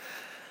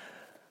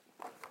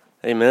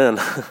Amen.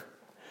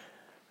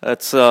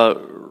 That's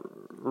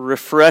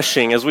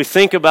refreshing. As we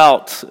think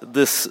about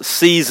this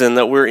season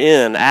that we're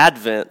in,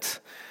 Advent,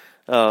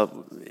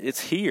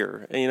 it's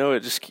here.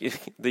 And,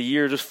 the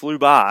year just flew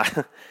by,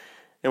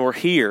 and we're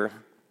here.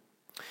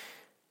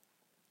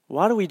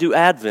 Why do we do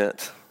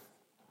Advent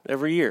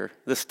every year?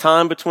 This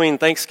time between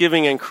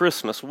Thanksgiving and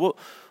Christmas.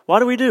 Why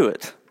do we do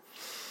it?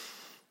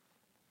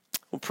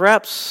 Well,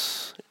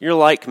 perhaps you're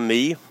like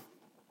me.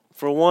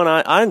 For one,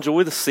 I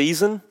enjoy the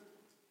season.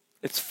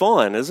 It's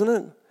fun, isn't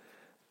it?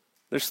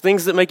 There's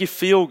things that make you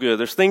feel good.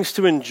 There's things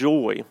to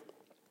enjoy.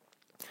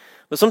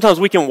 But sometimes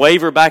we can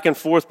waver back and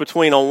forth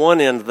between, on one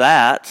end,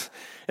 that,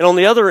 and on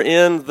the other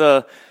end,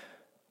 it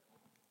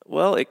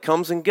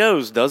comes and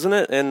goes, doesn't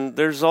it? And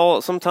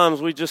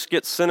sometimes we just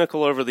get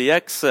cynical over the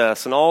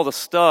excess and all the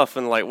stuff,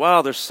 and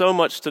wow, there's so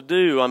much to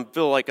do. I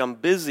feel like I'm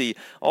busy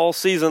all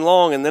season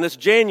long, and then it's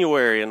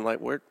January, and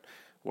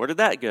where did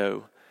that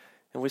go?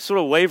 And we sort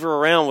of waver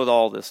around with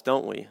all this,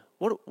 don't we?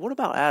 What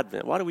about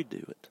Advent? Why do we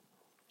do it?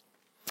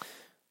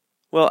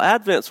 Well,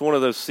 Advent's one of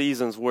those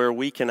seasons where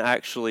we can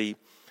actually,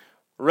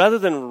 rather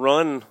than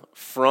run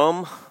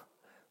from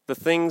the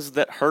things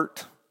that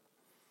hurt,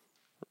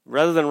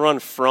 rather than run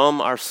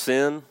from our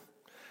sin,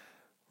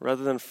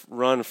 rather than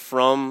run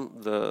from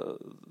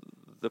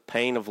the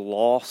pain of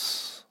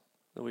loss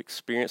that we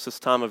experience this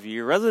time of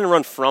year, rather than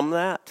run from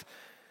that,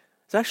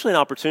 it's actually an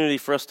opportunity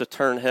for us to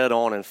turn head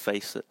on and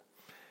face it.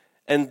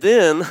 And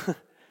then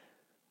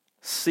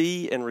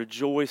see and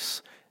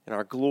rejoice in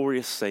our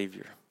glorious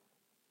Savior.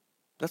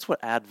 That's what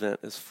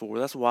Advent is for.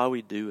 That's why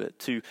we do it.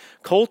 To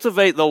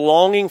cultivate the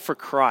longing for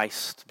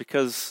Christ,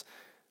 because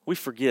we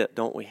forget,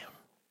 don't we?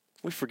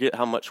 We forget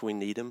how much we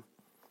need Him.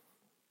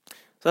 So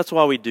that's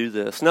why we do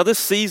this. Now, this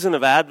season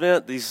of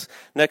Advent, these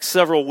next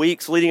several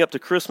weeks leading up to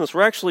Christmas,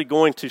 we're actually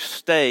going to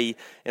stay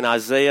in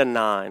Isaiah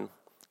 9.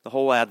 The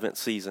whole Advent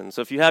season.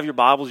 So if you have your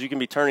Bibles, you can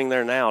be turning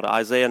there now to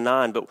Isaiah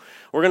 9. But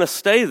we're going to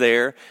stay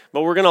there,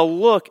 but we're going to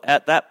look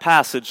at that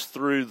passage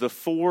through the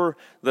four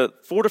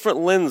different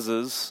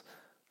lenses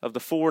of the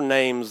four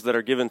names that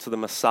are given to the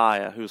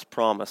Messiah who is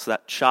promised,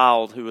 that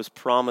child who is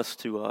promised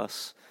to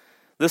us.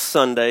 This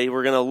Sunday,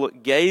 we're going to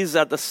gaze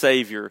at the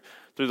Savior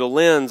through the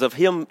lens of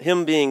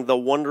him being the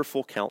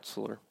wonderful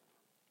counselor.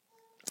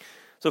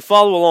 So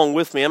follow along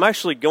with me. I'm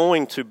actually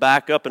going to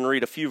back up and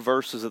read a few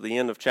verses at the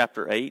end of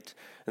chapter 8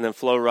 and then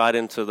flow right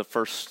into the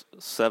first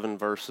 7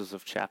 verses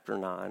of chapter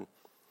 9.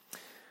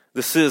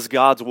 This is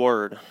God's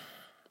Word,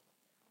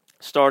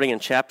 starting in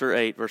chapter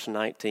 8, verse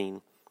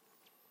 19.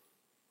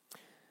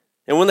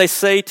 And when they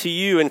say to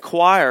you,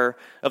 inquire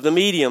of the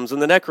mediums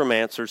and the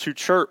necromancers who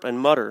chirp and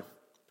mutter,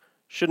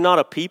 should not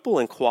a people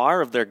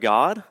inquire of their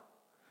God?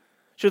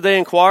 Should they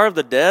inquire of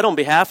the dead on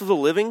behalf of the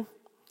living?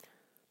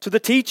 To the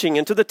teaching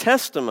and to the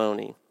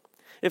testimony.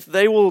 If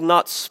they will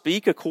not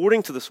speak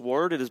according to this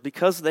word, it is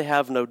because they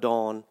have no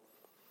dawn.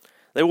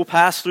 They will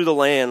pass through the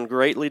land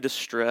greatly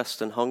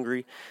distressed and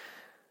hungry.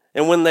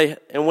 And when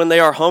they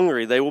are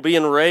hungry, they will be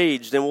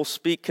enraged and will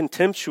speak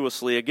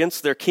contemptuously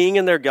against their king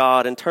and their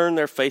God and turn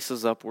their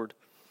faces upward.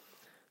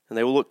 And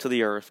they will look to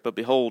the earth, but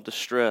behold,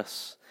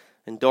 distress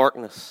and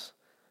darkness,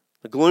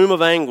 the gloom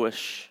of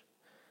anguish,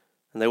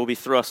 and they will be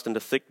thrust into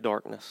thick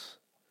darkness.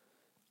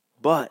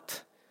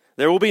 But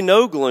there will be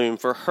no gloom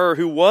for her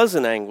who was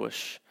in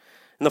anguish.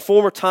 In the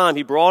former time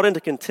he brought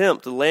into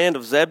contempt the land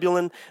of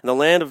Zebulun and the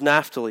land of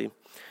Naphtali.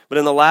 But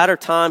in the latter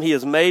time he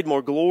has made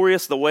more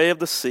glorious the way of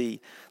the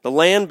sea, the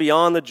land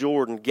beyond the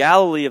Jordan,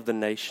 Galilee of the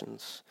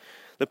nations.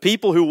 The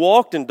people who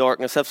walked in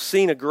darkness have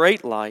seen a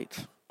great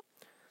light.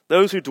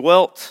 Those who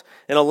dwelt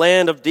in a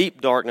land of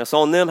deep darkness,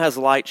 on them has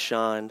light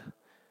shined.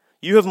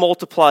 You have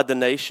multiplied the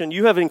nation,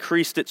 you have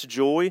increased its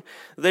joy.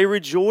 They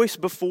rejoice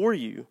before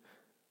you,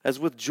 as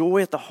with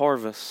joy at the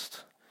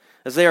harvest,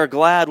 as they are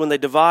glad when they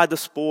divide the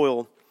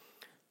spoil.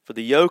 For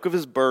the yoke of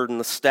his burden,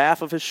 the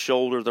staff of his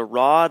shoulder, the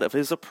rod of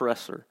his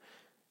oppressor,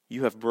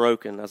 you have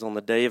broken, as on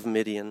the day of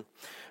Midian.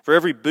 For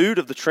every boot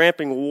of the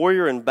tramping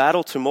warrior in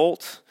battle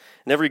tumult,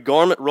 and every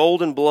garment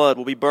rolled in blood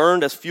will be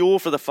burned as fuel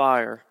for the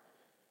fire.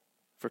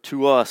 For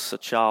to us a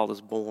child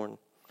is born.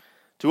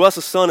 To us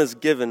a son is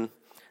given, and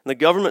the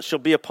government shall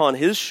be upon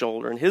his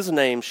shoulder, and his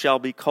name shall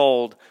be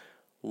called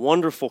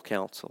Wonderful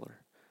Counselor,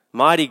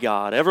 Mighty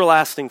God,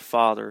 Everlasting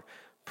Father,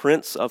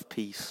 Prince of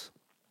Peace.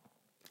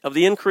 Of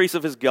the increase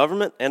of his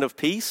government and of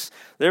peace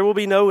there will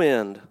be no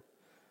end.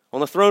 On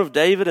the throne of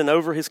David and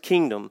over his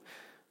kingdom,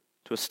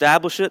 to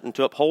establish it and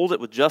to uphold it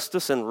with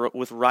justice and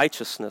with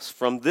righteousness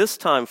from this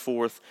time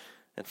forth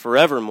and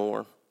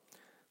forevermore.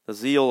 The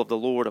zeal of the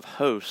Lord of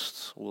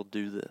hosts will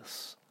do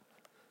this.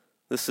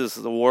 This is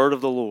the word of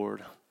the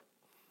Lord.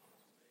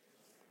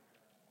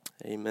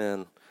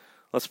 Amen.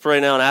 Let's pray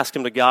now and ask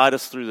Him to guide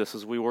us through this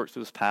as we work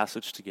through this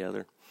passage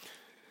together.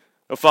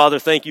 Oh, Father,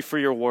 thank you for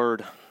your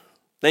word.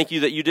 Thank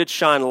you that you did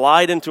shine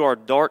light into our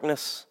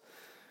darkness.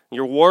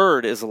 Your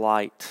word is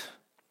light.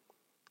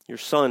 Your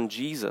Son,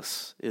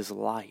 Jesus, is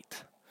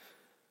light.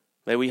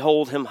 May we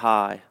hold Him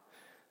high.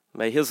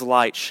 May His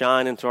light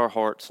shine into our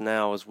hearts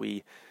now as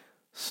we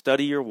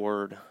study your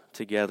word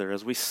together,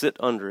 as we sit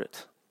under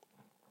it.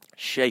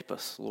 Shape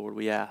us, Lord,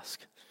 we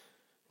ask.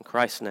 In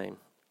Christ's name,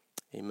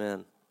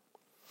 amen.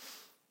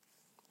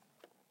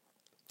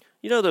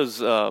 You know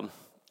those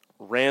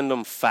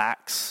random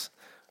facts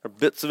or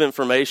bits of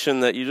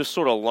information that you just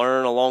sort of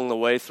learn along the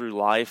way through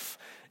life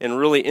in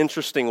really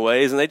interesting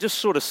ways, and they just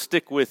sort of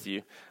stick with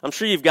you. I'm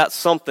sure you've got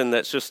something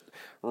that's just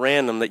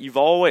random that you've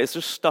always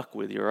just stuck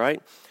with you,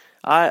 right?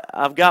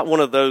 I've got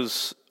one of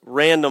those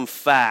random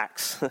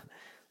facts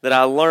that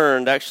I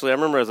learned. Actually, I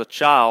remember as a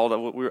child,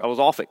 I was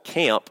off at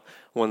camp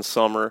one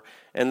summer,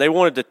 and they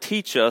wanted to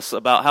teach us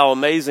about how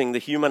amazing the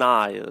human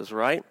eye is,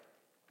 right?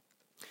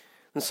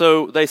 And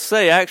so they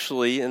say,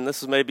 actually, and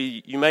this is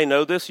maybe, you may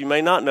know this, you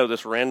may not know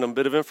this random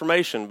bit of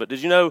information, but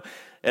did you know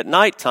at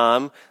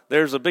nighttime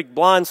there's a big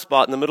blind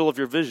spot in the middle of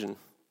your vision?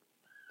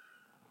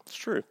 It's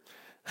true.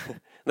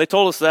 They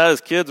told us that as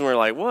kids, and we were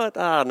like, what?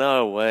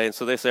 No way. And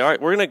so they say, all right,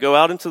 we're going to go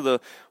out into the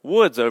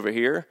woods over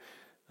here,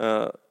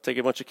 take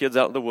a bunch of kids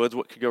out in the woods.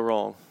 What could go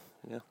wrong?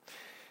 Yeah.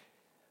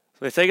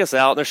 So they take us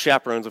out, and they're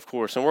chaperones, of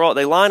course, and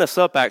they line us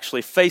up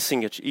actually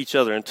facing each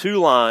other in two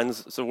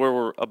lines, so where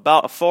we're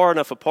about far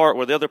enough apart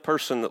where the other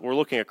person that we're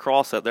looking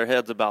across at, their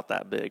head's about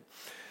that big.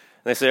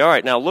 And they say, all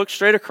right, now look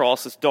straight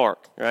across. It's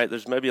dark, right?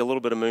 There's maybe a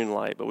little bit of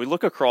moonlight, but we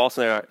look across,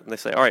 and they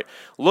say, all right,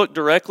 look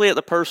directly at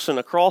the person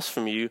across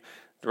from you,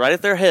 right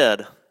at their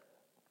head.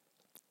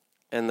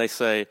 And they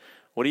say,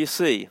 what do you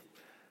see?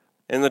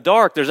 In the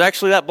dark, there's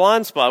actually that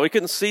blind spot. We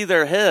couldn't see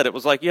their head. It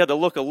was like you had to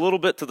look a little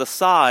bit to the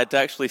side to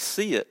actually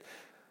see it.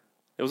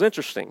 It was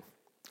interesting.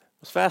 It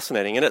was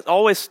fascinating. And it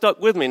always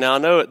stuck with me. Now, I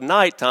know at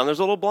nighttime there's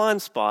a little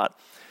blind spot.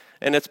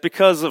 And it's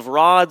because of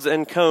rods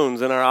and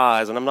cones in our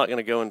eyes. And I'm not going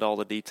to go into all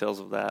the details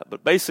of that.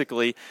 But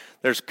basically,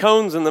 there's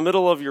cones in the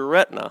middle of your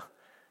retina.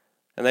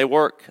 And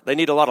they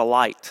need a lot of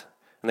light.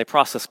 And they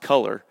process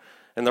color.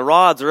 And the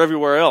rods are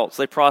everywhere else.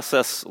 They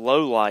process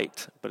low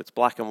light, but it's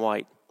black and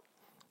white.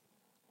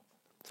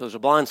 So there's a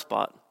blind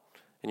spot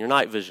in your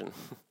night vision.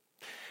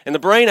 And the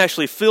brain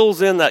actually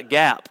fills in that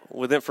gap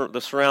with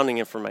the surrounding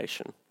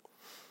information.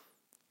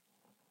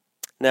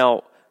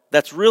 Now,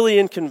 that's really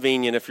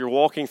inconvenient if you're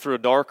walking through a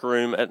dark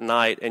room at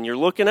night and you're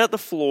looking at the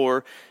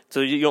floor so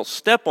you don't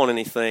step on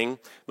anything,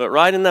 but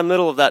right in the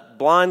middle of that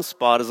blind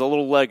spot is a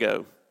little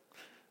Lego.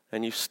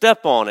 And you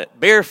step on it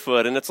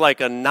barefoot, and it's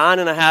like a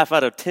 9.5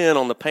 out of 10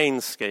 on the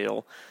pain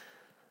scale.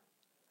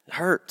 It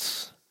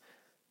hurts.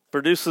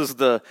 Produces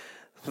the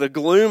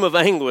gloom of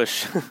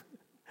anguish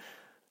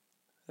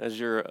as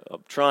you're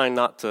trying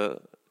not to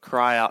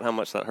cry out how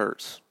much that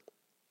hurts.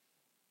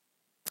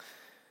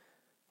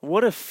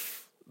 What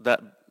if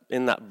that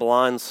in that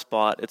blind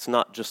spot, it's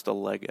not just a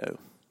Lego?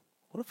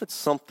 What if it's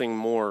something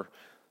more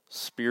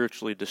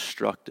spiritually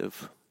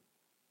destructive?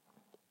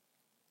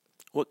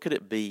 What could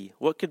it be?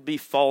 What could be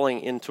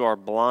falling into our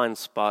blind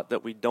spot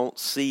that we don't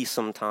see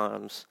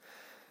sometimes?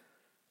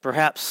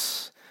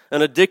 Perhaps an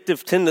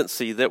addictive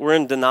tendency that we're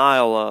in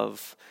denial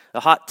of,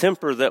 a hot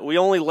temper that we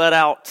only let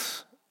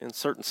out in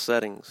certain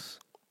settings,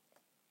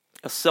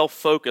 a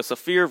self-focus, a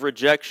fear of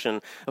rejection,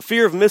 a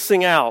fear of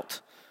missing out,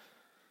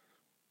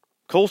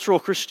 cultural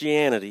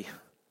Christianity,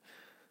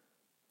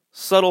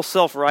 subtle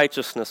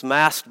self-righteousness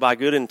masked by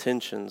good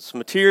intentions,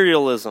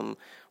 materialism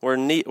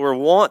where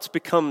wants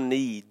become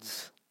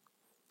needs.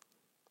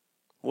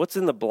 What's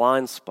in the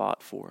blind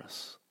spot for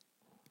us?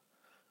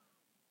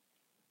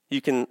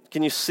 Can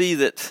you see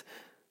that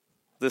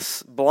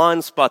this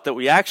blind spot that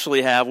we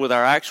actually have with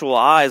our actual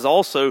eyes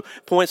also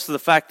points to the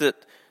fact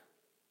that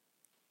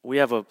we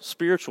have a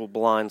spiritual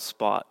blind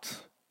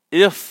spot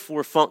if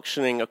we're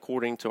functioning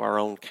according to our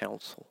own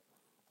counsel?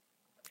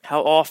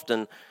 How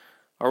often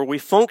are we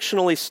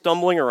functionally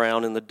stumbling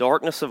around in the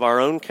darkness of our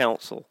own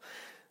counsel,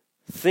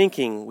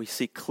 thinking we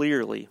see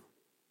clearly,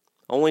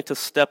 only to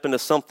step into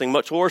something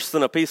much worse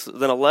than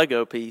a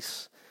Lego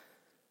piece,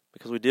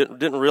 because we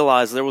didn't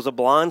realize there was a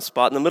blind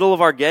spot in the middle of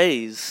our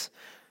gaze.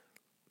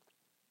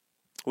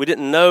 We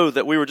didn't know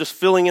that we were just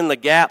filling in the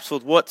gaps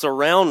with what's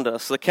around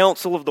us, the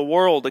counsel of the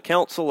world, the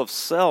counsel of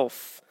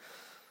self,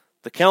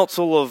 the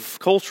counsel of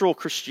cultural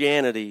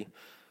Christianity,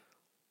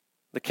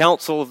 the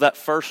counsel of that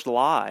first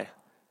lie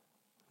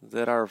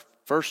that our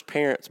first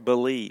parents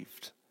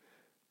believed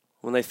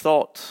when they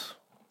thought,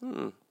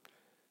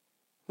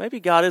 maybe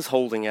God is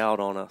holding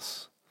out on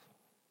us.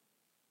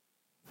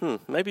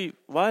 Maybe,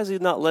 why is he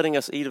not letting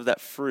us eat of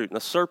that fruit? And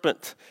the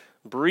serpent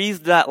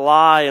breathed that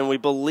lie and we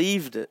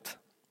believed it.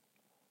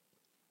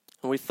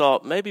 And we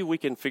thought, maybe we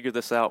can figure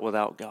this out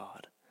without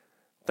God.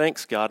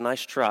 Thanks, God.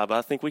 Nice try, but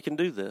I think we can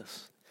do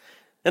this.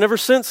 And ever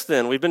since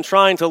then, we've been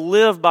trying to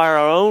live by our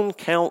own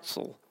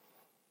counsel.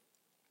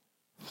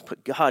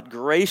 But God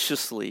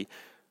graciously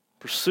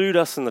pursued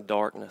us in the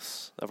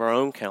darkness of our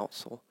own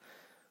counsel,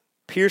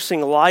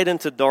 piercing light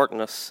into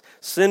darkness,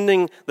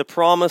 sending the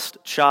promised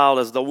child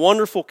as the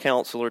wonderful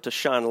counselor to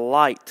shine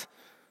light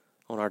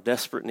on our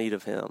desperate need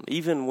of him,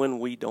 even when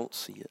we don't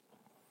see it.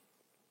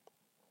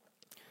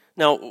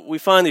 Now, we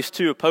find these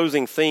two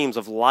opposing themes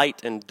of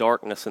light and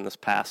darkness in this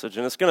passage,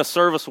 and it's going to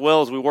serve us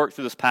well as we work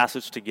through this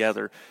passage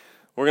together.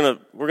 We're going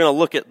to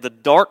look at the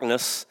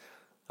darkness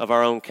of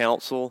our own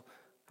counsel,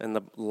 and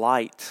the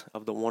light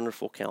of the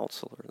wonderful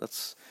Counselor.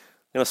 That's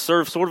going to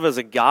serve sort of as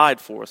a guide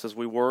for us as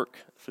we work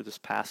through this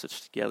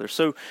passage together.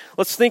 So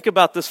let's think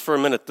about this for a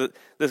minute.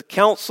 The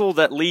counsel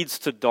that leads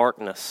to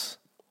darkness.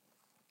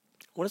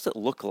 What does it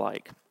look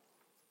like?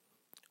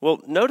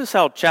 Well, notice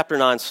how chapter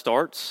 9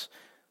 starts.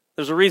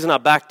 There's a reason I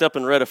backed up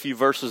and read a few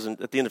verses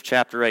at the end of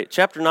chapter 8.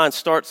 Chapter 9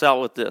 starts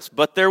out with this: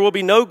 "But there will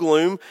be no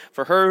gloom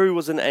for her who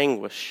was in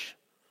anguish."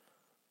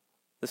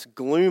 This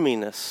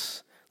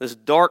gloominess, this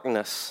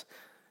darkness.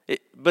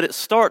 But it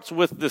starts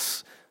with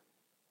this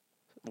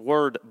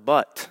word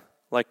 "but."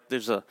 Like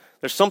there's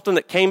something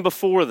that came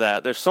before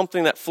that. There's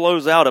something that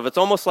flows out of it. It's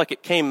almost like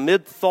it came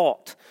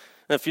mid-thought.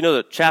 And if you know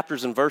that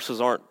chapters and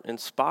verses aren't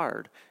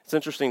inspired, it's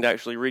interesting to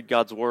actually read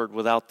God's word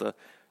without the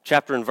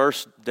chapter and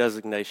verse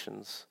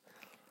designations.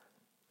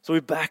 So we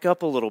back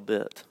up a little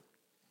bit.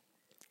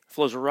 It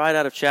flows right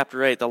out of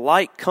chapter 8. The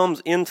light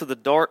comes into the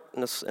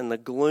darkness and the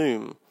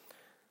gloom.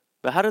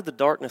 But how did the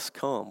darkness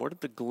come? Where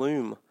did the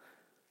gloom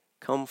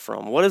come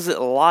from? What is it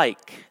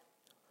like?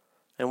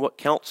 And what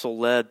counsel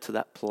led to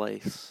that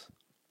place?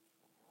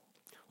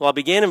 Well, I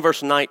began in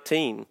verse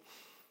 19,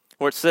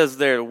 where it says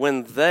there,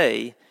 when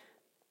they,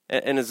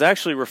 and is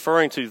actually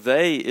referring to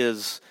they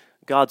is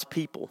God's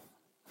people.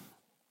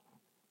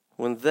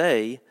 When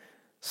they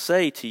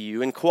say to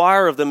you,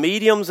 inquire of the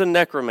mediums and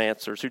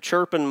necromancers who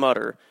chirp and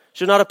mutter,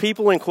 should not a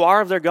people inquire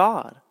of their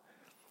God?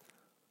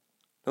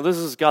 Now this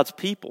is God's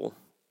people,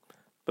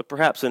 but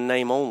perhaps in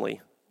name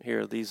only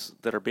here, these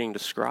that are being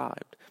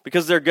described.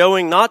 Because they're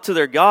going not to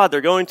their God,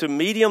 they're going to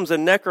mediums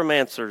and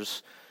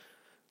necromancers.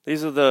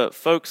 These are the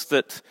folks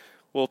that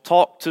will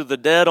talk to the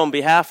dead on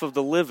behalf of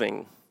the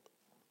living.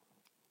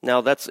 Now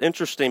that's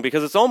interesting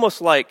because it's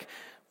almost like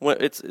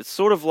it's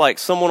sort of like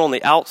someone on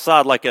the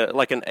outside, like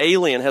an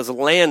alien has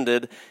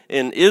landed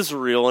in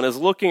Israel and is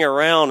looking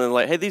around and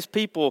like, hey, these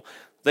people,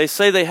 they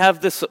say they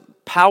have this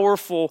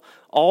powerful,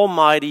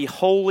 almighty,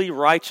 holy,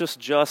 righteous,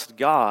 just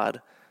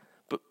God.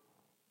 But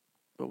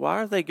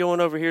why are they going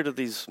over here to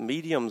these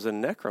mediums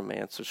and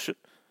necromancers?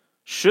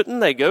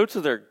 Shouldn't they go to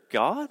their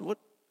God? What?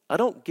 I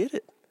don't get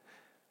it.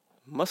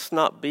 Must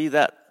not be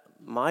that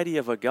mighty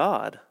of a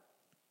God.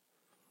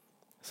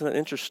 Isn't it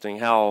interesting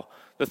how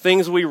the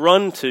things we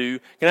run to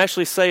can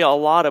actually say a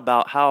lot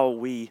about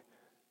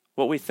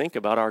what we think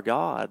about our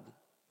God,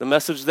 the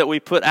message that we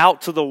put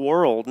out to the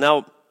world.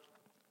 Now,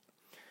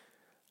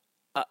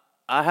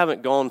 I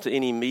haven't gone to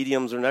any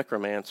mediums or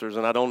necromancers,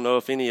 and I don't know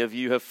if any of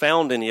you have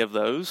found any of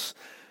those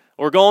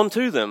or gone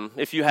to them.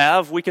 If you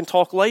have, we can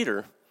talk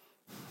later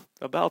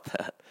about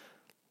that.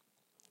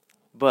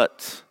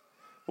 But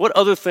what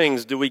other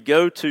things do we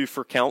go to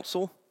for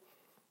counsel?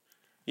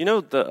 You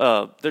know,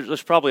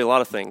 there's probably a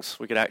lot of things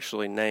we could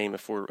actually name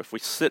if we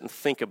sit and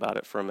think about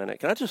it for a minute.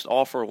 Can I just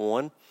offer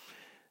one?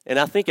 And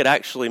I think it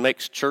actually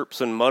makes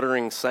chirps and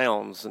muttering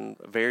sounds and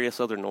various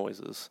other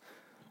noises.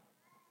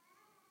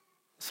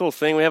 This little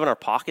thing we have in our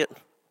pocket,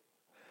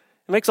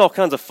 it makes all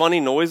kinds of funny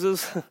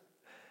noises,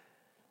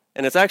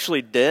 and it's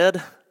actually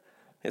dead.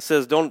 It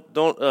says,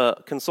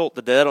 don't consult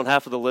the dead on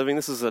behalf of the living.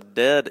 This is a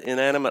dead,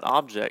 inanimate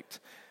object.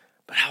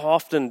 But how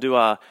often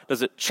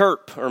does it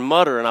chirp or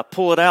mutter, and I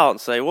pull it out and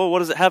say, well, what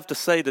does it have to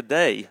say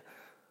today?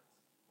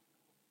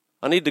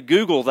 I need to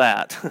Google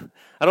that.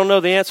 I don't know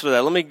the answer to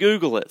that. Let me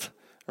Google it.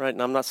 Right?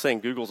 And I'm not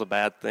saying Google's a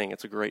bad thing.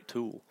 It's a great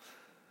tool.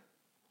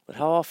 But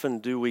how often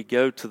do we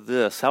go to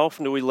this? How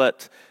often do we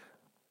let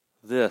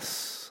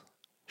this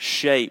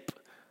shape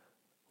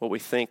what we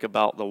think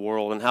about the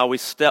world and how we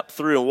step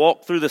through and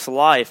walk through this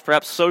life?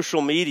 Perhaps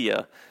social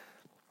media.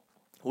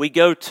 We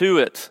go to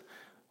it.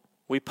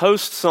 We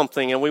post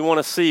something and we want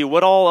to see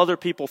what all other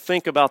people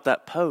think about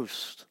that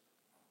post.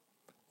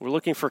 We're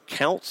looking for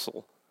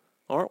counsel,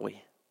 aren't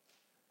we?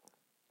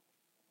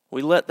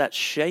 We let that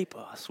shape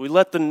us. We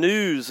let the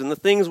news and the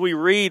things we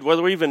read,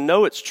 whether we even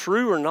know it's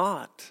true or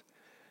not,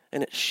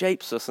 and it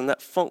shapes us, and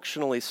that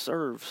functionally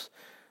serves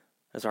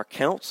as our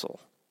counsel.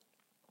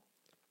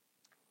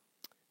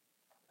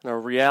 And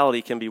our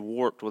reality can be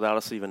warped without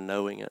us even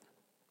knowing it.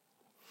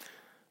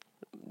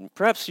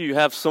 Perhaps you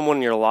have someone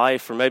in your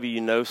life, or maybe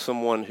you know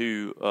someone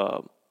who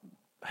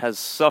has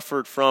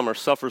suffered from or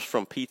suffers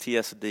from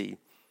PTSD.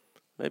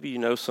 Maybe you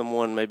know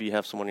someone, maybe you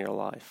have someone in your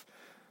life.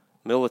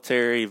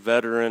 Military,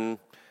 veteran,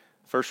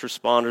 first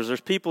responders. There's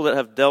people that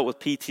have dealt with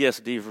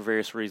PTSD for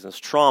various reasons,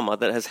 trauma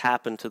that has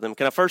happened to them.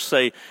 Can I first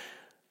say,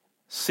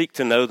 seek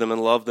to know them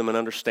and love them and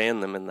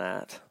understand them in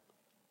that.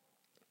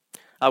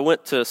 I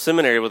went to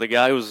seminary with a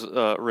guy who was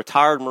a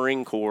retired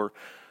Marine Corps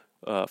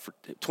for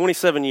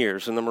 27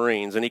 years in the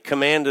Marines, and he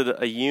commanded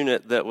a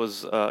unit that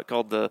was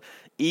called the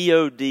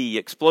EOD,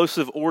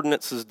 Explosive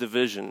Ordnances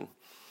Division.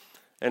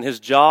 And his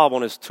job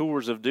on his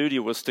tours of duty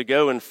was to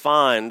go and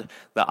find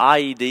the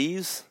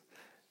IEDs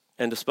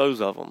and dispose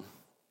of them.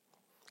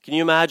 Can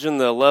you imagine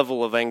the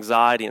level of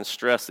anxiety and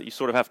stress that you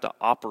sort of have to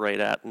operate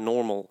at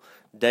normal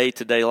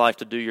day-to-day life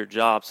to do your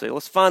job? Say,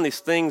 let's find these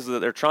things that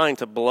they're trying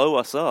to blow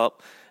us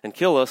up and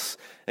kill us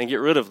and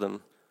get rid of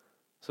them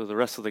so the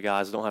rest of the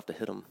guys don't have to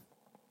hit them.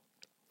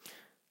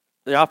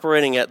 They're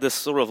operating at this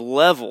sort of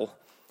level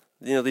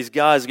These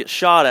guys get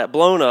shot at,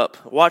 blown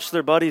up, watch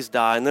their buddies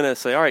die, and then they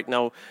say, all right,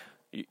 now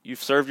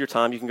you've served your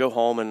time, you can go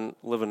home and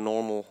live a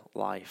normal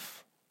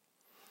life.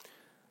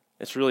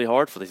 It's really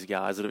hard for these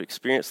guys that have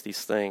experienced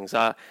these things.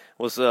 I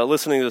was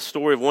listening to the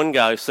story of one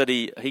guy who said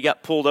he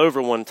got pulled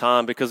over one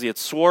time because he had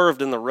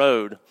swerved in the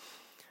road,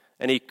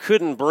 and he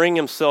couldn't bring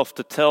himself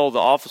to tell the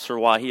officer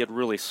why he had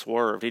really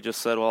swerved. He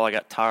just said, well, I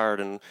got tired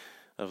and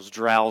I was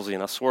drowsy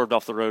and I swerved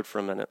off the road for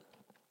a minute.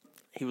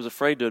 He was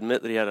afraid to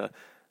admit that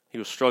he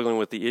was struggling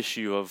with the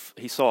issue of,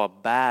 he saw a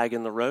bag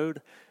in the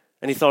road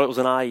and he thought it was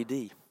an IED.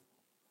 And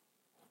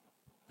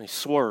he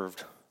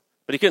swerved.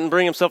 But he couldn't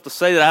bring himself to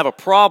say that I have a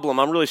problem.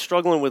 I'm really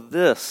struggling with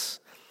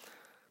this.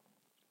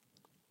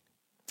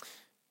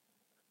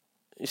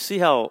 You see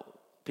how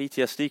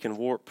PTSD can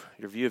warp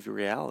your view of your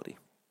reality.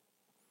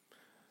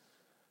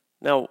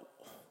 Now,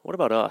 what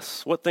about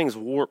us? What things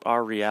warp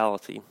our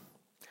reality?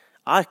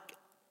 I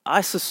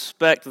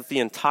suspect that the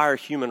entire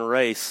human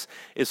race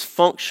is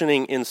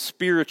functioning in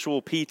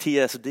spiritual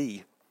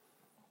PTSD.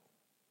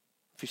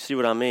 If you see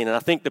what I mean. And I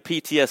think the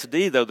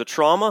PTSD, though, the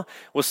trauma,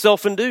 was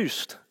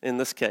self-induced in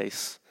this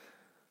case.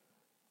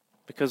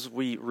 Because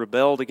we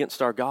rebelled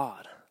against our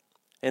God.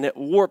 And it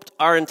warped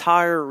our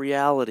entire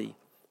reality.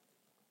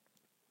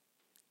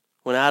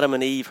 When Adam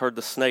and Eve heard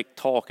the snake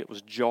talk, it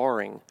was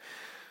jarring.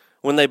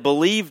 When they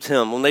believed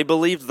him, when they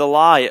believed the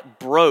lie, it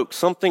broke.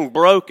 Something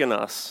broke in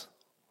us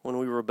when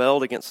we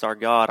rebelled against our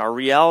God. Our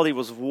reality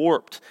was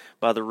warped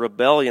by the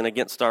rebellion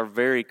against our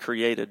very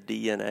created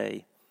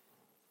DNA.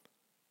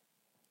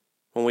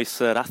 When we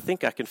said, I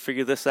think I can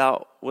figure this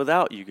out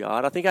without you,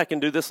 God. I think I can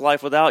do this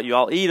life without you.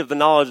 I'll eat of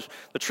the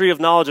tree of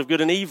knowledge of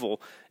good and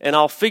evil, and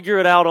I'll figure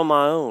it out on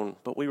my own.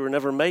 But we were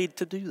never made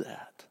to do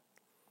that.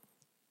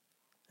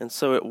 And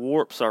so it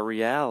warps our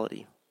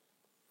reality.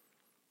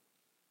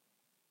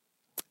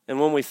 And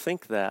when we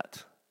think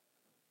that,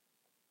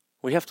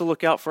 we have to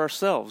look out for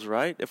ourselves,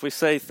 right? If we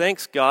say,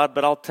 thanks, God,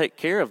 but I'll take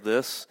care of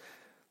this,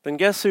 then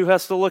guess who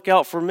has to look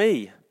out for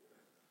me?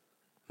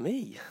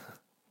 Me.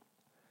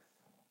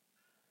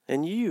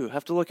 And you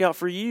have to look out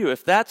for you.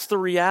 If that's the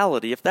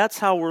reality, if that's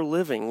how we're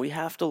living, we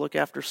have to look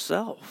after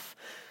self.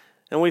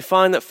 And we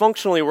find that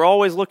functionally we're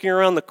always looking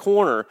around the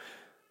corner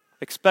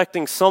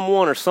expecting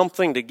someone or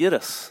something to get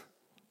us.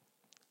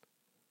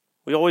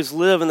 We always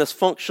live in this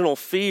functional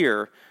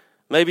fear,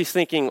 maybe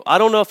thinking, I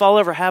don't know if I'll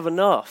ever have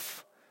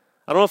enough.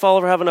 I don't know if I'll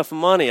ever have enough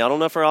money. I don't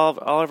know if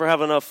I'll ever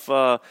have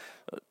enough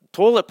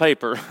toilet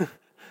paper.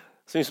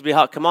 Seems to be a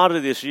hot commodity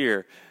this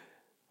year.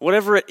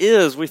 Whatever it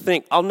is, we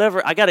think,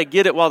 I got to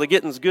get it while the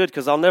getting's good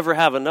because I'll never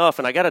have enough,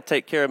 and I got to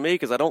take care of me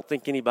because I don't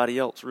think anybody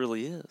else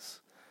really is.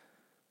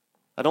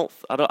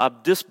 I'm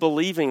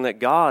disbelieving that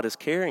God is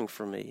caring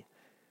for me.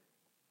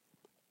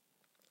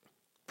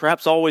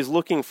 Perhaps always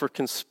looking for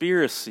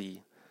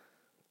conspiracy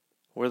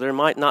where there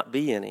might not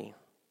be any.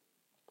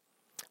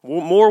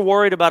 We're more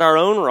worried about our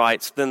own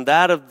rights than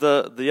that of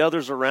the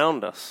others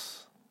around us.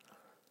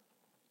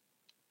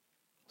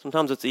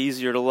 Sometimes it's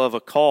easier to love a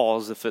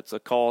cause if it's a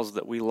cause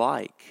that we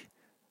like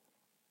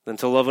than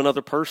to love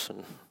another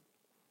person.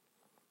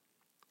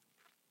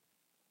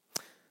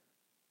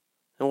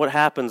 And what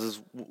happens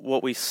is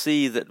what we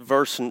see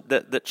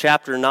that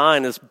chapter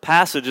 9, this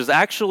passage is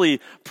actually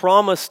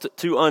promised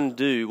to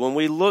undo. When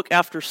we look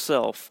after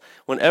self,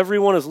 when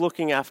everyone is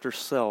looking after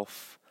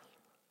self,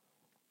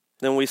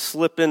 then we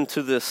slip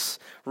into this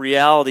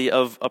reality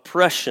of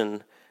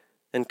oppression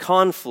and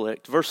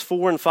conflict. Verse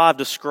 4 and 5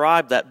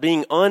 describe that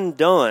being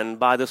undone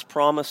by this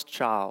promised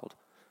child.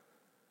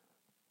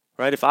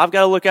 Right? If I've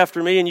got to look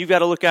after me and you've got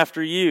to look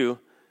after you,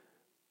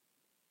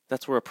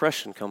 that's where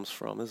oppression comes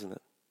from, isn't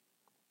it?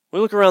 We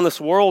look around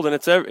this world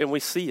and we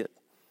see it.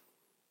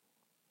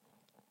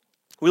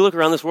 We look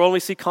around this world and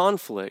we see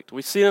conflict.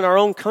 We see it in our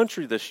own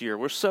country this year.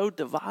 We're so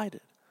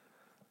divided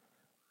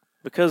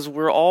because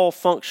we're all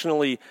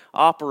functionally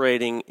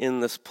operating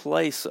in this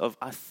place of,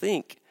 I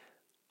think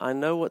I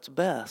know what's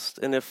best.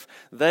 And if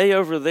they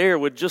over there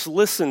would just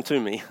listen to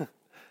me,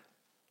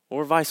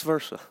 or vice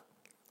versa.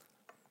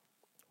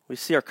 We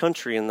see our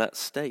country in that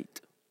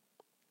state.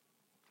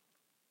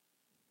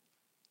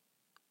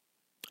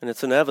 And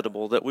it's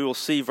inevitable that we will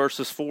see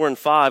verses 4 and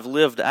 5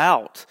 lived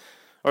out,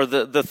 or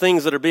the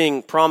things that are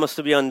being promised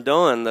to be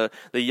undone, the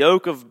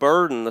yoke of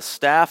burden, the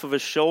staff of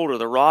his shoulder,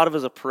 the rod of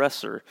his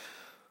oppressor,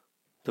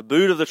 the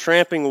boot of the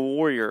tramping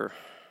warrior.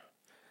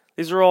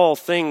 These are all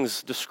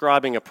things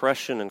describing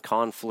oppression and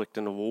conflict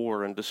and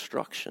war and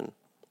destruction.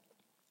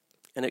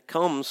 And it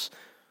comes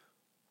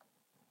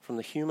from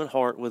the human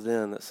heart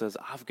within that says,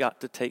 I've got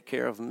to take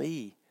care of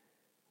me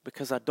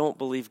because I don't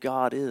believe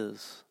God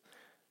is.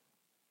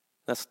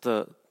 That's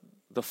the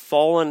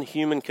fallen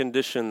human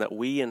condition that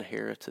we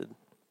inherited.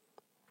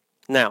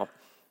 Now,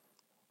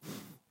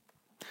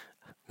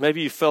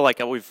 maybe you feel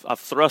like I've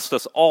thrust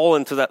us all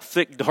into that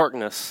thick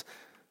darkness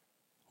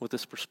with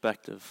this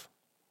perspective.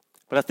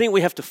 But I think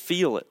we have to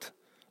feel it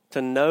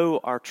to know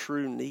our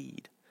true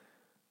need.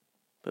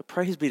 But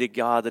praise be to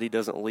God that he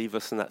doesn't leave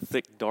us in that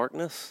thick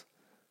darkness,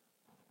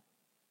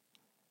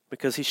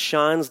 because he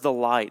shines the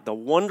light, the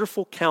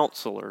wonderful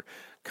counselor,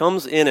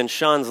 comes in and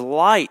shines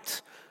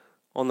light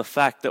on the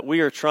fact that we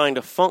are trying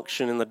to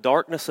function in the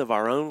darkness of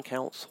our own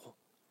counsel.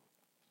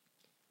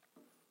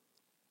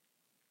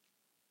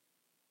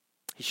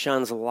 He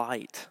shines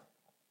light.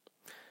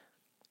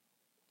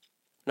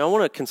 Now I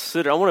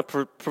want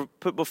to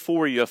put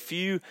before you a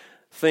few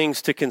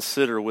things to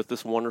consider with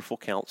this wonderful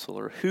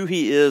counselor, who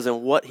he is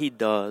and what he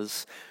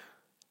does.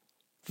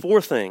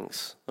 4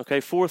 things, okay?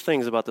 4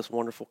 things about this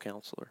wonderful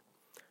counselor.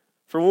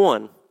 For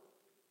one,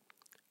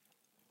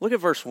 look at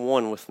verse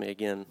 1 with me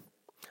again.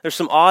 There's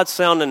some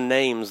odd-sounding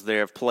names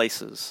there of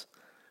places.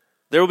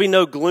 There will be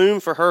no gloom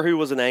for her who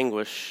was in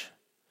anguish.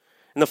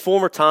 In the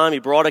former time, he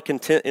brought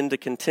into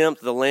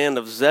contempt the land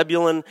of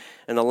Zebulun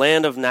and the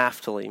land of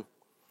Naphtali.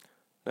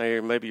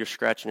 Now, maybe you're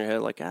scratching your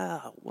head like,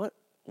 what?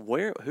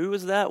 Where? Who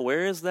is that?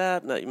 Where is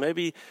that? Now,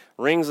 maybe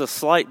rings a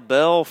slight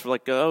bell for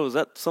like, oh, is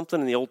that something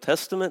in the Old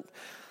Testament?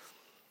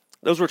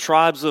 Those were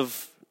tribes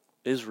of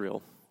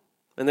Israel,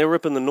 and they were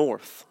up in the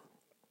north.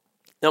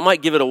 Now, it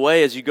might give it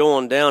away as you go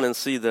on down and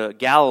see the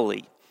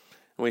Galilee.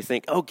 And we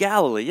think, oh,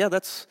 Galilee, yeah,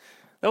 that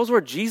was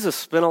where Jesus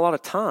spent a lot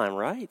of time,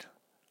 right?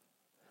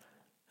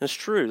 It's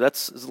true.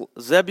 That's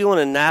Zebulun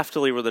and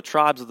Naphtali were the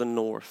tribes of the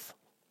north.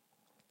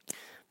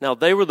 Now,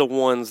 they were the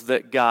ones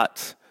that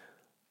got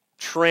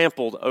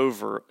trampled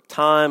over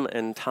time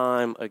and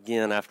time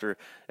again after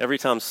every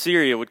time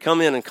Syria would come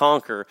in and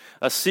conquer.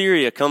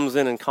 Assyria comes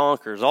in and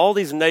conquers. All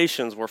these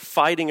nations were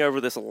fighting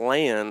over this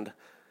land.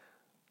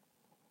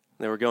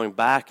 They were going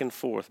back and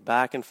forth,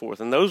 back and forth.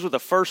 And those were the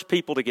first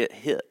people to get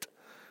hit.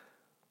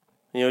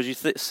 You know, as you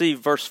see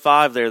verse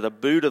 5 there, the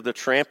boot of the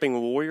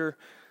tramping warrior,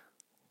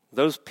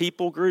 those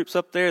people groups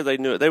up there, they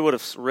knew it. They would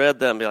have read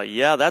that and be like,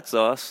 yeah, that's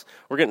us.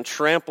 We're getting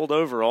trampled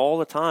over all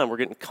the time. We're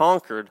getting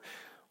conquered.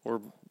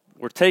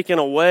 We're taken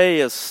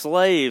away as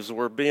slaves.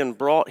 We're being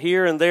brought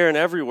here and there and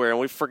everywhere, and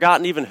we've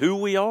forgotten even who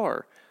we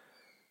are.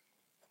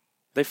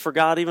 They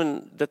forgot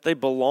even that they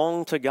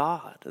belonged to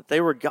God, that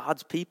they were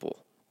God's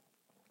people.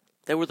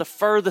 They were the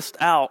furthest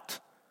out.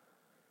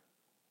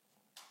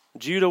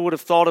 Judah would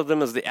have thought of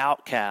them as the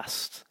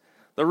outcast,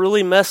 the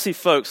really messy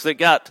folks that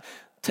got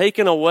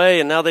taken away,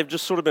 and now they've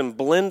just sort of been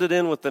blended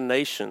in with the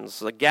nations.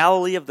 The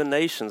Galilee of the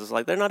nations. It's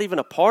like they're not even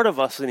a part of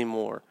us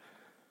anymore.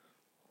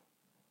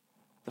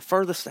 The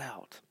furthest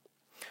out.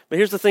 But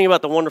here's the thing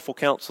about the wonderful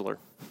counselor.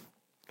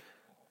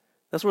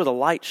 That's where the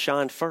light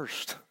shined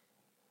first.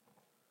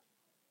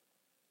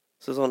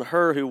 It says, on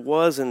her who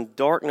was in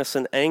darkness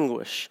and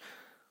anguish,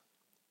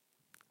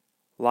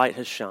 light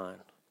has shined.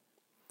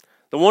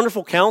 The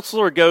wonderful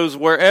counselor goes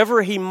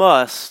wherever he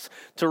must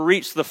to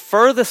reach the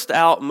furthest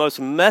out, most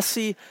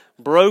messy,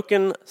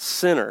 broken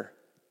sinner.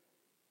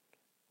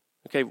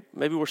 Okay,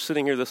 maybe we're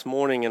sitting here this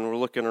morning and we're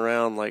looking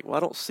around like, well, I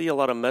don't see a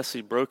lot of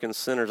messy, broken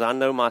sinners. I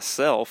know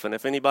myself, and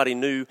if anybody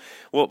knew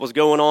what was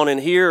going on in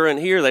here and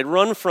here, they'd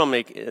run from me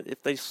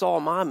if they saw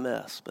my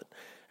mess. But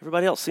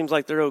everybody else seems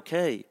like they're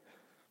okay.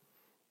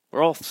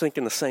 We're all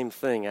thinking the same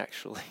thing,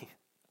 actually.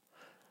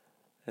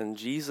 And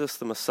Jesus,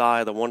 the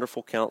Messiah, the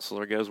wonderful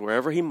counselor, goes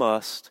wherever he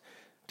must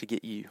to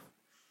get you,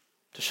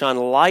 to shine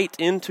light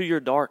into your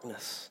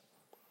darkness.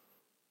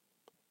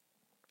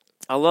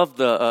 I love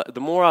the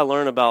more I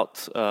learn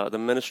about the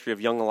ministry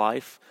of Young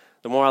Life,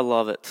 the more I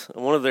love it.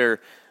 And one of their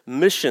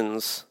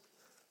missions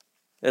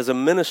as a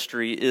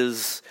ministry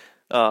is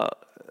to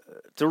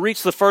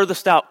reach the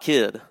furthest out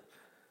kid.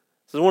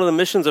 So one of the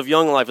missions of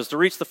Young Life is to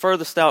reach the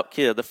furthest out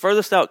kid. The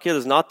furthest out kid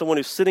is not the one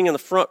who's sitting in the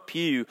front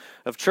pew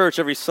of church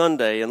every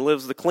Sunday and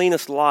lives the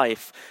cleanest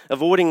life,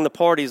 avoiding the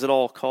parties at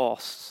all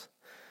costs.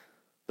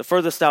 The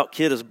furthest out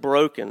kid is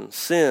broken,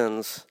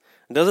 sins,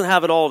 and doesn't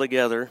have it all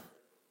together,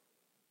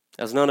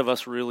 as none of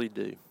us really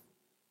do.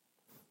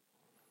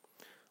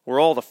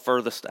 We're all the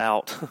furthest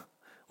out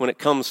when it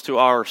comes to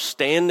our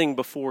standing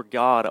before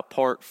God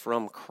apart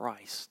from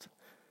Christ.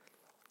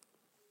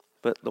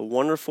 But the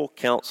wonderful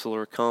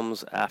counselor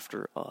comes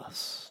after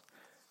us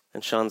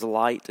and shines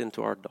light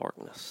into our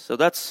darkness. So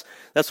that's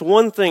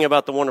one thing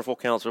about the wonderful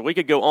counselor. We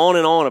could go on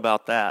and on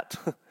about that.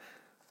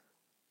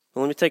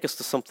 Let me take us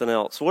to something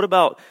else. What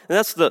about, and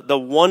that's the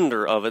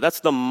wonder of it.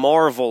 That's the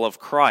marvel of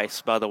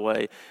Christ, by the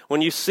way.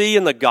 When you see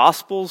in the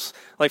Gospels,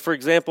 like for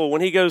example,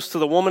 when he goes to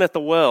the woman at the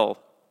well,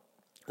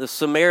 the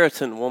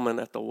Samaritan woman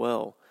at the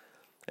well,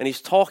 and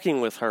he's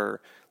talking with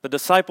her, the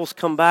disciples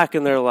come back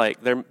and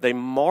they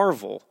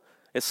marvel.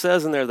 It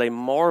says in there they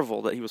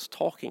marvel that he was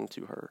talking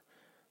to her.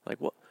 Like,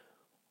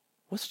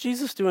 what's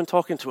Jesus doing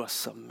talking to a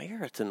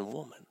Samaritan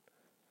woman?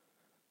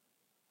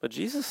 But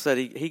Jesus said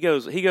he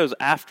goes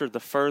after the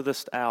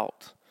furthest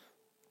out.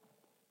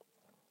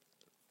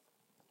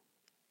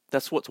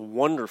 That's what's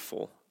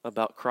wonderful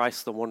about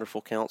Christ, the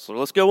wonderful counselor.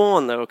 Let's go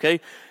on though, okay?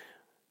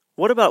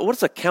 What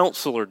does a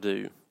counselor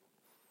do?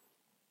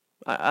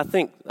 I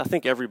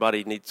think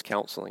everybody needs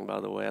counseling, by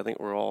the way. I think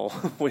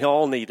we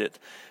all need it.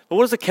 But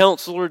what does a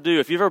counselor do?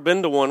 If you've ever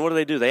been to one,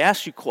 what do? They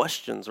ask you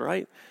questions,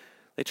 right?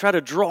 They try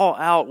to draw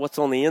out what's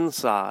on the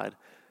inside.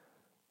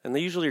 And they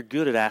usually are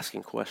good at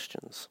asking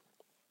questions.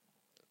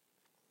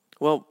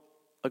 Well,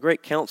 a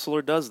great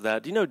counselor does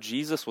that. Do you know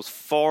Jesus was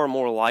far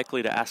more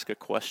likely to ask a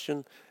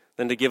question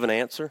than to give an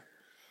answer.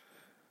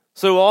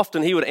 So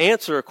often he would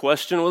answer a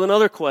question with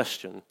another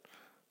question,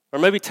 or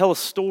maybe tell a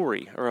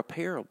story or a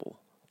parable.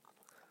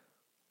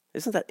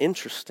 Isn't that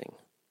interesting?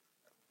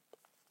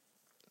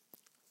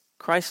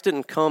 Christ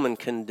didn't come and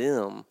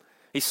condemn.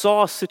 He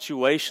saw a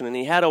situation and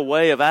he had a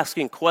way of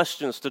asking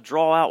questions to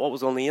draw out what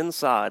was on the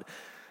inside.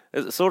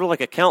 It's sort of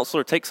like a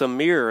counselor takes a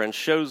mirror and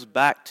shows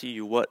back to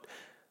you what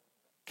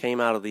came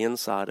out of the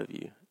inside of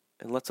you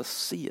and lets us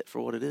see it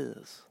for what it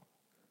is.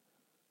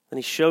 And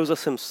he shows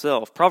us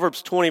himself.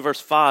 Proverbs 20 verse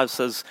 5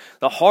 says,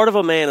 "The heart of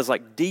a man is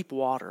like deep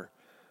water,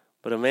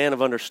 but a man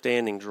of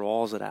understanding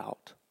draws it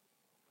out."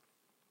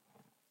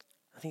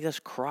 I think that's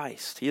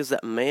Christ. He is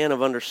that man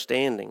of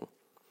understanding.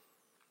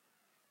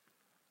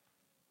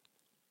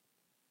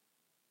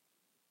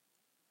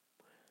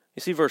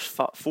 You see verse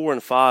 4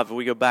 and 5, if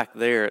we go back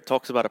there, it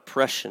talks about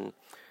oppression.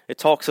 It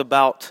talks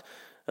about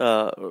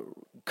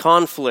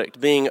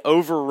conflict being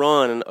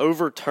overrun and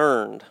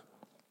overturned.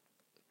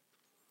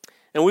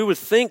 And we would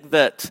think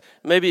that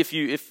maybe if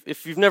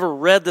you've never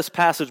read this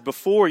passage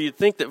before, you'd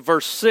think that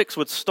verse 6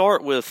 would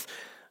start with,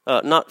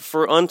 not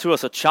for unto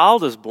us a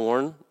child is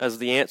born as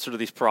the answer to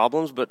these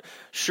problems, but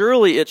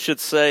surely it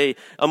should say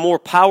a more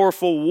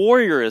powerful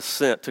warrior is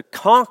sent to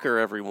conquer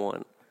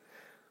everyone.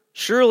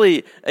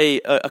 Surely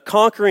a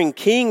conquering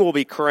king will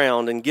be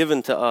crowned and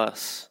given to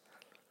us.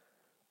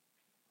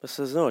 But it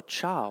says, no, a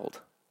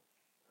child.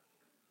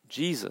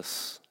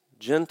 Jesus,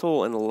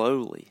 gentle and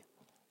lowly.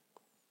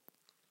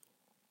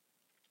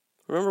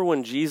 Remember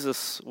when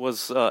Jesus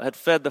had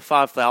fed the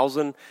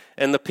 5,000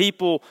 and the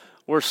people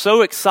were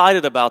so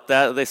excited about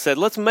that they said,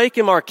 let's make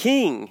him our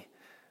king.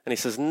 And he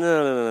says,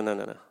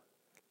 no.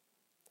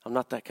 I'm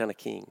not that kind of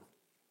king.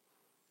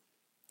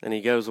 And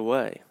he goes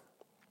away.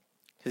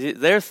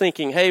 They're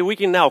thinking, hey, we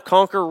can now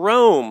conquer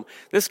Rome.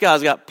 This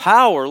guy's got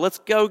power. Let's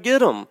go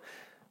get him.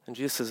 And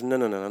Jesus says, no,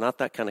 not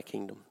that kind of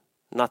kingdom.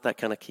 Not that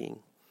kind of king.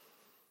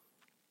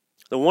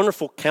 The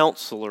wonderful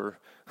counselor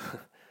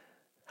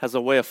has a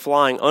way of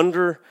flying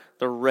under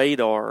the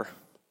radar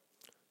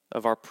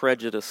of our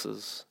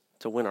prejudices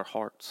to win our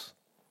hearts.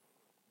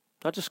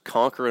 Not just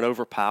conquer and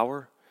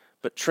overpower,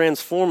 but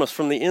transform us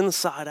from the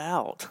inside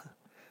out.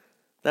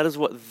 That is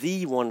what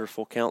the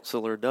wonderful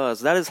counselor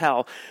does. That is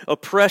how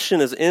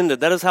oppression is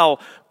ended. That is how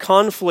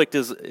conflict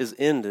is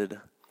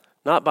ended.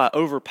 Not by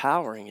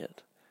overpowering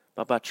it,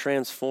 but by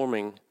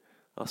transforming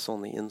us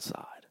on the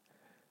inside.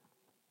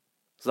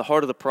 The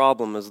heart of the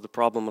problem is the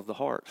problem of the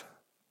heart.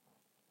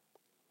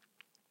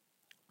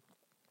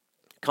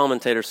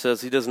 Commentator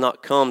says he does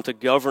not come to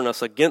govern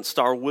us against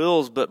our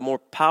wills, but more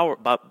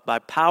by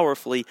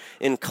powerfully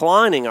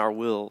inclining our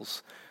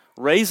wills,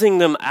 raising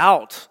them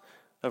out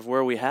of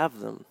where we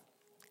have them,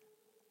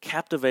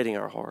 captivating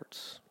our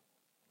hearts.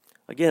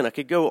 Again, I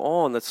could go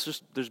on.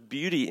 There's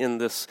beauty in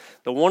this.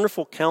 The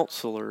wonderful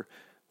counselor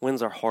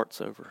wins our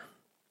hearts over.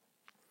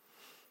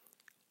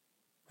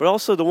 But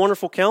also the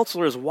wonderful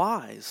counselor is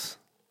wise.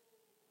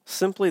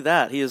 Simply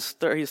that. He is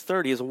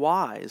third. He is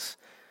wise.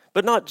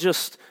 But not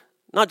just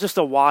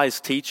a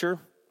wise teacher.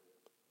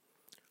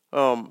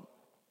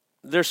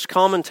 There's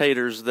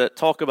commentators that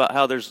talk about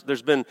how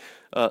there's been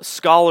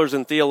scholars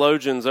and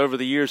theologians over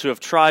the years who have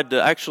tried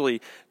to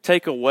actually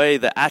take away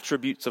the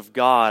attributes of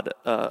God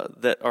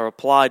that are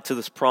applied to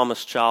this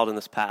promised child in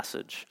this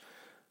passage.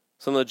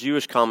 Some of the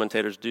Jewish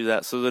commentators do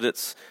that so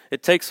that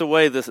it takes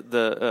away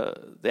the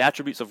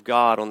attributes of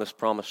God on this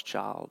promised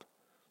child.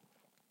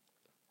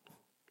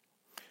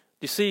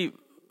 You see,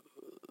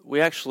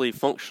 we actually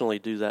functionally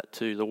do that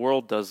too. The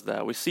world does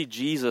that. We see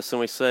Jesus and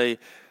we say,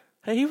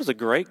 hey, he was a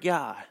great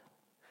guy.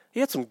 He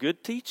had some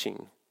good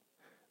teaching.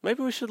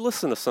 Maybe we should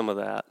listen to some of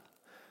that.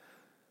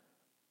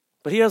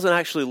 But he doesn't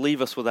actually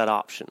leave us with that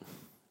option.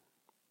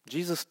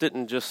 Jesus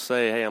didn't just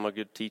say, hey, I'm a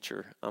good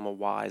teacher. I'm a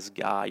wise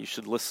guy. You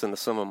should listen to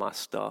some of my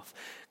stuff.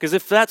 Because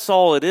if that's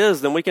all it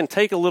is, then we can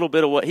take a little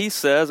bit of what he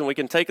says and we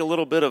can take a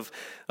little bit of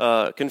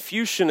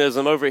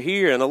Confucianism over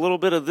here and a little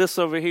bit of this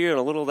over here and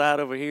a little of that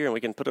over here, and we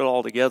can put it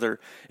all together,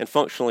 and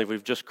functionally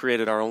we've just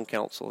created our own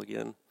counsel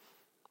again.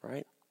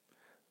 Right?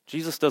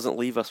 Jesus doesn't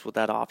leave us with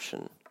that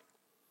option.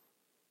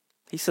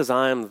 He says,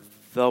 I am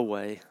the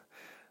way,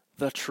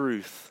 the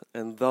truth,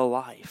 and the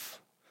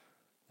life.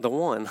 The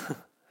one.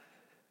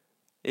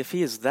 If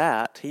he is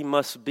that, he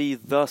must be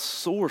the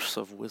source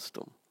of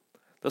wisdom,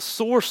 the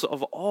source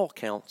of all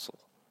counsel.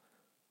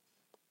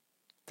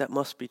 That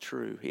must be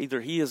true.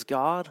 Either he is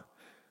God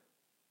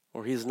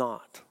or he is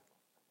not.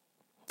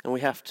 And we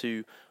have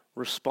to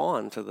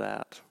respond to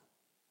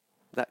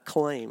that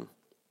claim.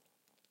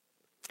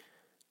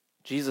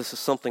 Jesus is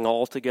something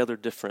altogether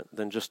different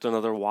than just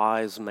another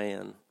wise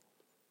man.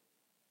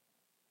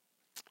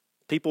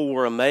 People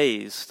were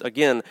amazed.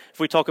 Again, if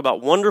we talk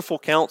about wonderful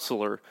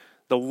counselor,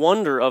 the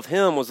wonder of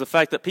him was the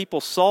fact that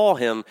people saw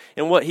him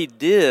and what he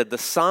did, the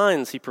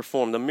signs he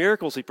performed, the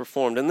miracles he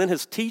performed, and then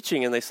his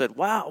teaching, and they said,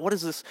 wow, what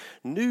is this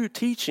new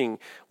teaching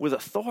with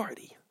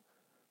authority?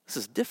 This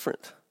is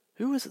different.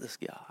 Who is this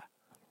guy?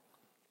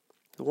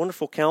 The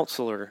wonderful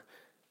counselor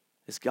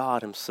is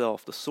God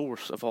himself, the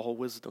source of all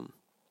wisdom.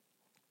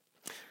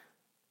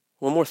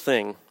 One more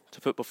thing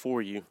to put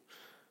before you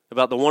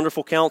about the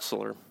wonderful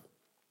counselor.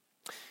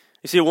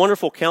 You see, a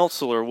wonderful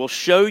counselor will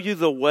show you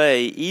the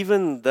way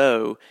even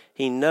though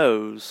he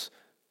knows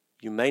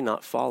you may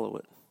not follow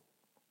it.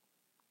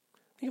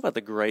 Think about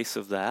the grace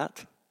of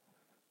that.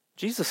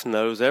 Jesus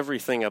knows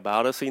everything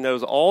about us. He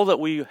knows all that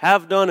we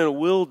have done and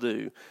will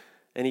do.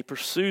 And he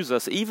pursues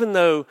us even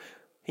though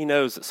he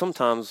knows that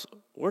sometimes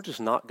we're just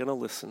not going to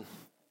listen.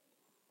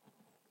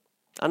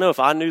 I know if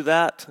I knew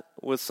that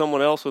with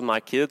someone else, with my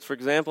kids, for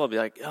example, I'd be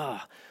like,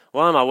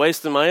 why am I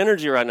wasting my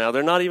energy right now?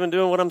 They're not even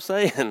doing what I'm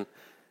saying.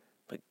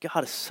 But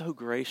God is so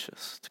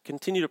gracious to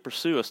continue to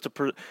pursue us,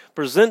 to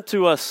present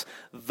to us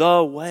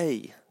the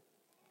way.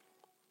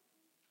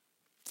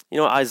 You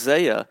know,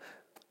 Isaiah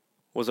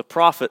was a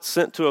prophet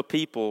sent to a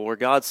people where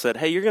God said,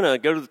 hey, you're going to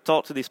go to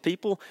talk to these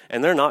people,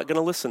 and they're not going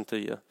to listen to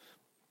you.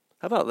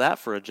 How about that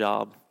for a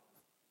job?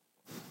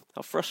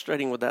 How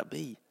frustrating would that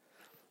be?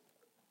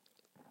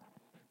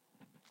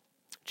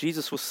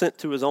 Jesus was sent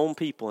to his own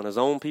people, and his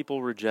own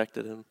people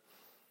rejected him.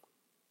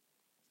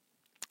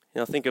 You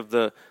know, think of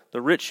the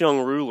rich young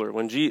ruler.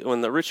 When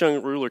the rich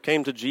young ruler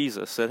came to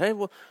Jesus, said, hey,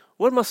 well,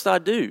 what must I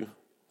do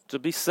to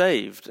be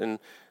saved? And,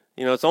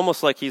 you know, it's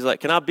almost like he's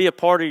like, can I be a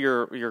part of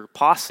your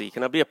posse?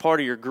 Can I be a part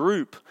of your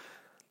group?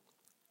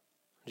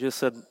 Jesus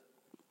said,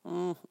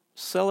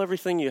 sell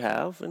everything you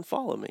have and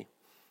follow me.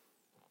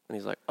 And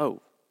he's like,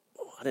 oh,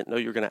 I didn't know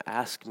you were going to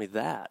ask me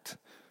that.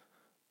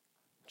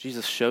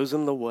 Jesus shows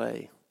him the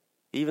way,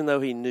 even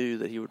though he knew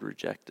that he would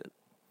reject it.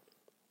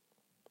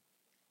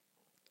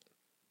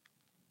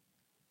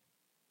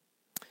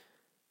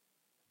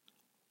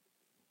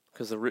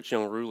 Because the rich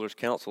young ruler's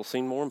counsel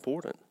seemed more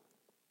important.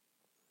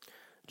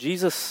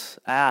 Jesus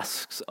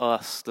asks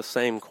us the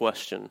same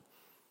question.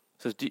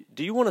 He says,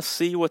 do you want to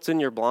see what's in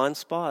your blind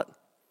spot?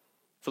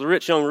 For the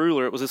rich young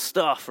ruler, it was his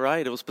stuff,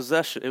 right? It was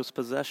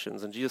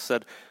possessions. And Jesus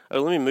said,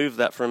 oh, let me move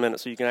that for a minute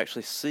so you can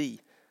actually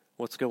see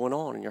what's going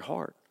on in your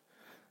heart.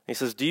 And he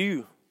says,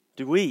 do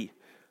we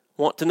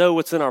want to know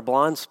what's in our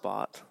blind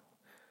spot?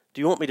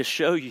 Do you want me to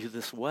show you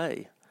this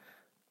way?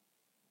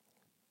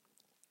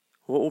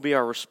 What will be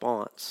our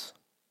response?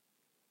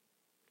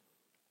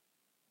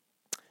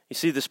 You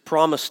see, this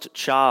promised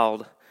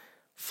child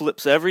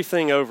flips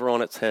everything over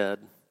on its head,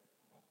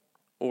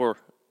 or,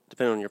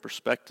 depending on your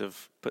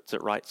perspective, puts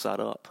it right side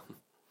up.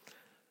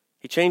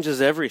 He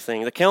changes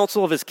everything. The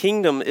counsel of his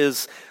kingdom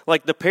is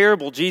like the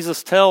parable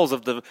Jesus tells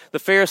of the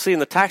Pharisee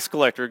and the tax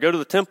collector. Go to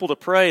the temple to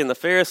pray, and the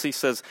Pharisee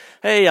says,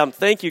 hey,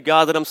 thank you,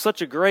 God, that I'm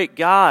such a great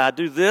guy. I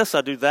do this,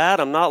 I do that.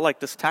 I'm not like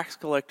this tax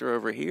collector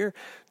over here.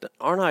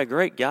 Aren't I a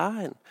great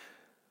guy? And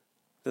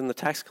then the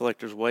tax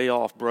collector's way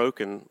off,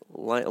 broken,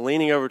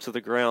 leaning over to the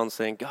ground,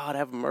 saying, God,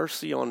 have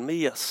mercy on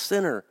me, a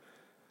sinner.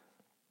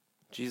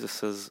 Jesus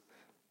says,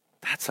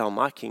 that's how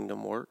my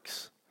kingdom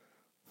works.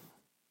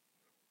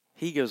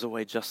 He goes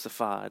away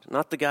justified,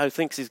 not the guy who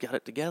thinks he's got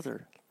it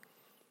together.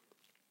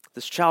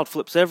 This child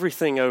flips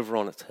everything over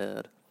on its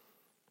head.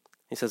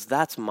 He says,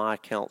 that's my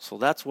counsel.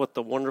 That's what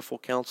the wonderful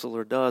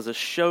counselor does. It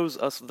shows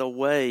us the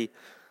way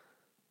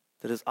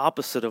that is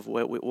opposite of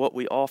what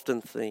we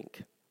often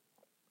think.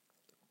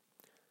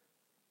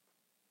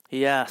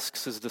 He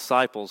asks his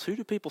disciples, who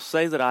do people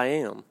say that I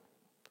am?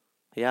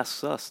 He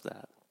asks us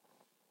that.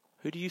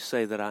 Who do you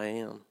say that I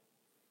am?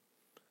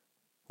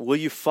 Will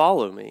you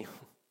follow me?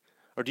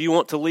 Or do you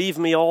want to leave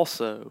me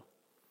also?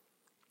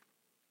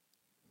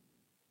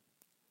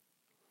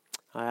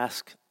 I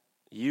ask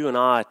you and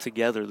I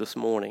together this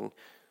morning,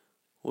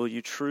 will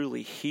you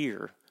truly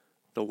hear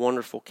the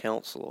wonderful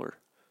counselor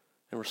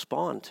and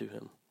respond to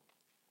him?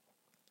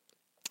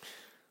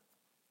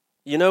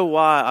 You know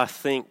why I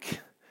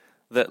think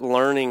that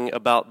learning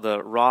about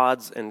the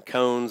rods and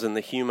cones and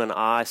the human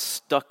eye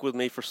stuck with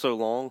me for so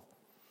long?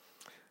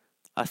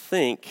 I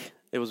think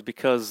it was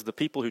because the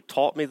people who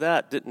taught me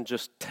that didn't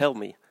just tell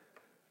me.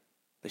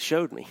 They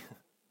showed me.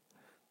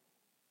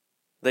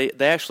 They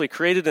actually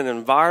created an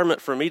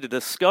environment for me to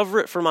discover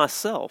it for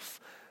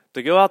myself,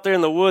 to go out there in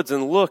the woods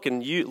and look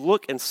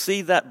and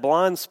see that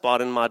blind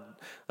spot in my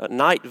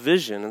night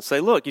vision and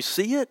say, look, you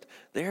see it?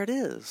 There it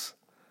is.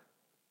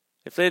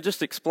 If they had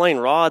just explained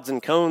rods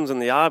and cones in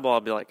the eyeball,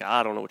 I'd be like,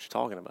 I don't know what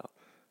you're talking about.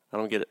 I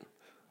don't get it.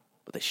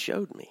 But they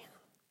showed me.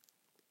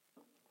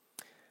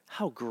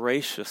 How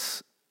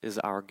gracious is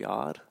our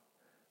God,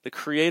 the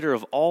creator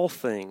of all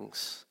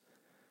things,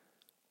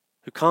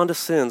 who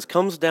condescends,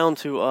 comes down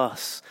to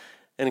us,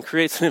 and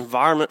creates an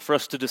environment for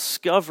us to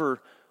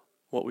discover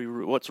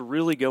what's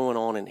really going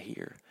on in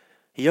here.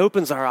 He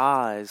opens our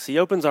eyes. He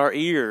opens our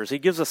ears. He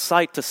gives us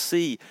sight to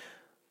see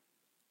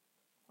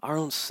our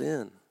own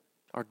sin,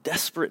 our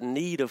desperate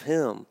need of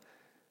him,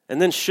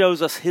 and then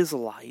shows us his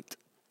light.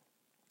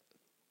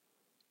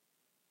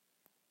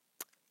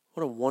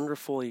 What a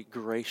wonderfully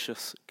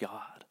gracious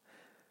God.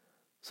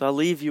 So I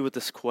leave you with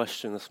this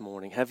question this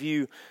morning. Have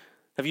you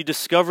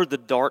discovered the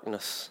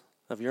darkness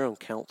of your own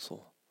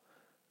counsel?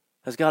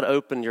 Has God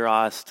opened your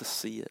eyes to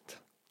see it?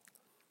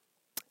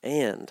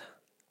 And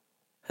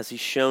has he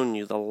shown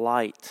you the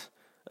light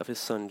of his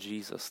son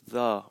Jesus,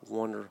 the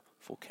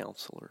wonderful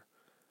counselor?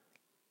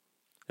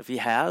 If he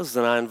has,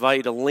 then I invite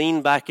you to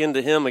lean back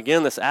into him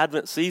again this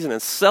Advent season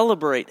and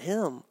celebrate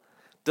him.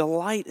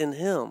 Delight in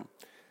him.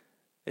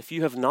 If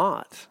you have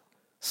not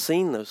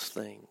seen those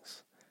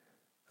things,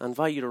 I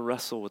invite you to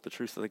wrestle with the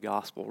truth of the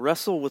gospel.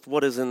 Wrestle with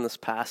what is in this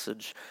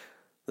passage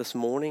this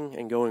morning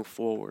and going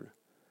forward,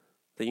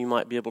 that you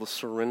might be able to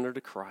surrender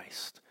to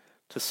Christ,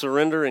 to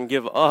surrender and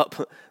give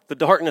up the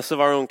darkness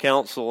of our own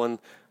counsel and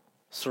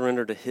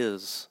surrender to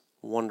his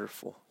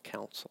wonderful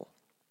counsel.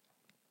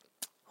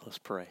 Let's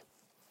pray.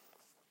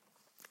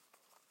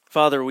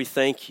 Father, we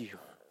thank you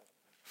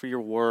for your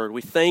word.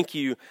 We thank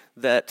you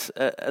that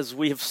as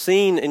we have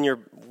seen in your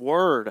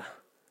word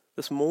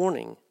this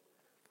morning,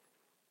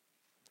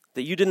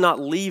 that you did not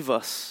leave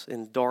us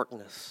in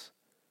darkness.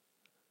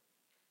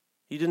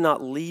 You did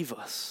not leave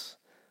us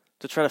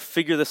to try to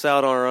figure this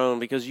out on our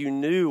own because you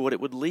knew what it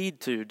would lead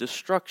to: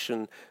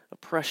 destruction,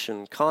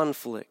 oppression,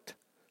 conflict,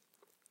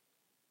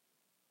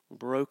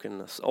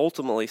 brokenness,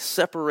 ultimately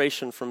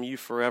separation from you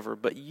forever.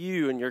 But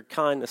you, in your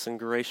kindness and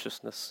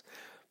graciousness,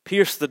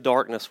 pierced the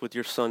darkness with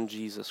your Son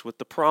Jesus, with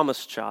the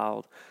promised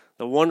child,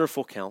 the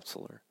wonderful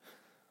counselor.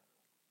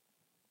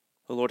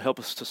 Oh Lord, help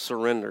us to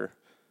surrender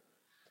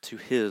to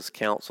his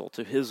counsel,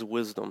 to his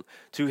wisdom,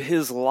 to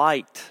his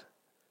light,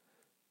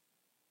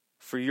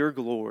 for your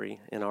glory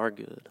and our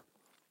good.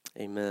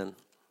 Amen.